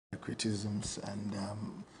criticisms and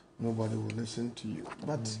nobody will listen to you.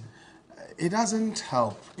 But it doesn't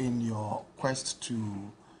help in your quest to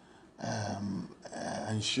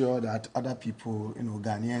ensure that other people,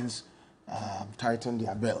 Ghanaians, tighten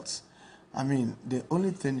their belts. I mean, the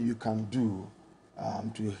only thing you can do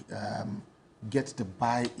to get the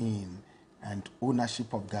buy-in and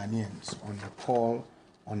ownership of Ghanaians on the call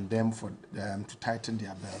on them for to tighten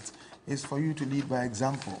their belts is for you to lead by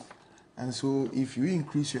example. And so if you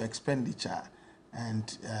increase your expenditure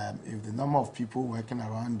and if the number of people working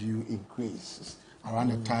around you increases around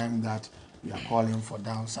the time that you are calling for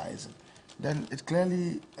downsizing, then it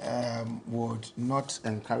clearly would not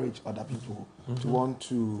encourage other people to want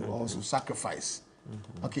to also sacrifice.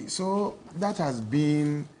 Okay, so that has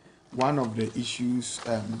been one of the issues,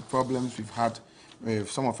 problems we've had,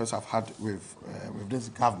 some of us have had with this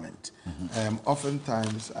government.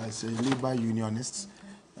 Oftentimes, as a labor unionists,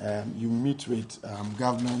 you meet with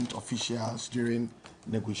government officials during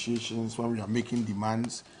negotiations when we are making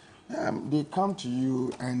demands. They come to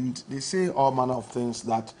you and they say all manner of things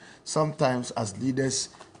that sometimes as leaders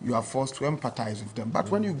you are forced to empathize with them. But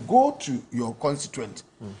when you go to your constituent,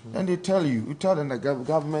 then they tell you tell them the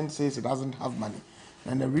government says it doesn't have money.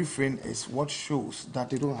 And the refrain is what shows that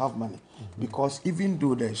they don't have money. Because even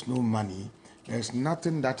though there's no money, there's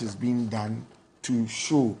nothing that is being done to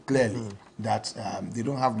show clearly that they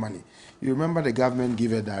don't have money. You remember the government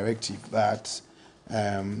gave a directive that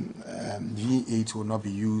V8 will not be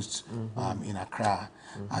used in Accra.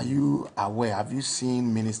 Are you aware? Have you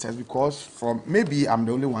seen ministers? Because from maybe I'm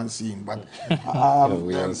the only one seeing, but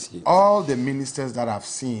all the ministers that I've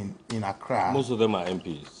seen in Accra, most of them are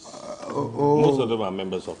MPs. Most of them are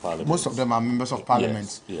members of parliament. Most of them are members of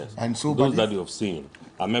parliament. Yes. And so those that you have seen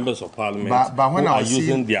are members of parliament. But when who I are was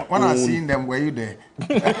using their when own... I seen them, were you there?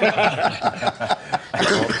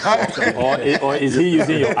 or is he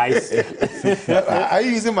using your eyes? Are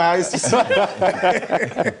you using my eyes to see?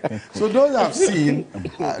 So those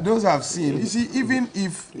I've seen. You see,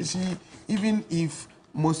 even if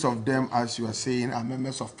most of them, as you are saying, are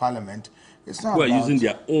members of parliament, it's not. Who are using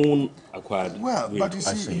their own acquired. Well, but you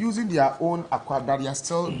see, using their own acquired, but they are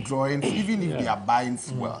still drawing, even if they are buying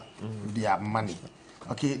fuel, their money.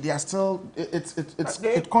 Okay, they are still.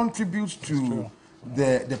 It contributes to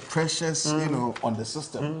the pressures, on the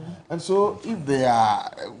system. And so, if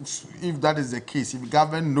that is the case, if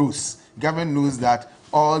government knows that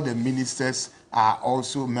all the ministers are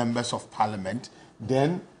also members of parliament,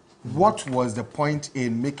 then what was the point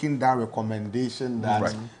in making that recommendation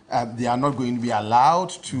that they are not going to be allowed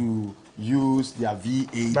to use their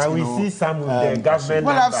V8? But we see some of the government.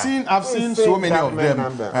 Well, I've seen so many of them.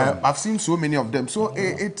 I've seen so many of them. So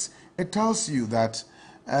it tells you that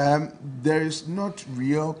there is not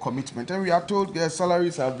real commitment. And we are told their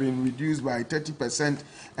salaries have been reduced by 30%.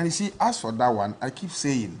 And you see, as for that one, I keep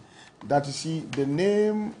saying that, you see, the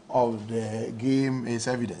name of the game is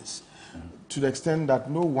evidence. To the extent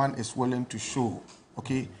that no one is willing to show,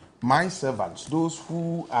 okay, my servants, those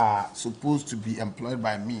who are supposed to be employed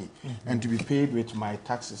by me and to be paid with my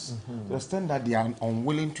taxes, to the extent that they are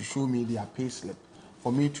unwilling to show me their pay slip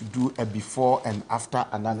for me to do a before and after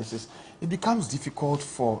analysis, it becomes difficult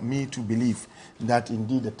for me to believe that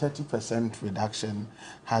indeed the 30% reduction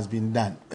has been done.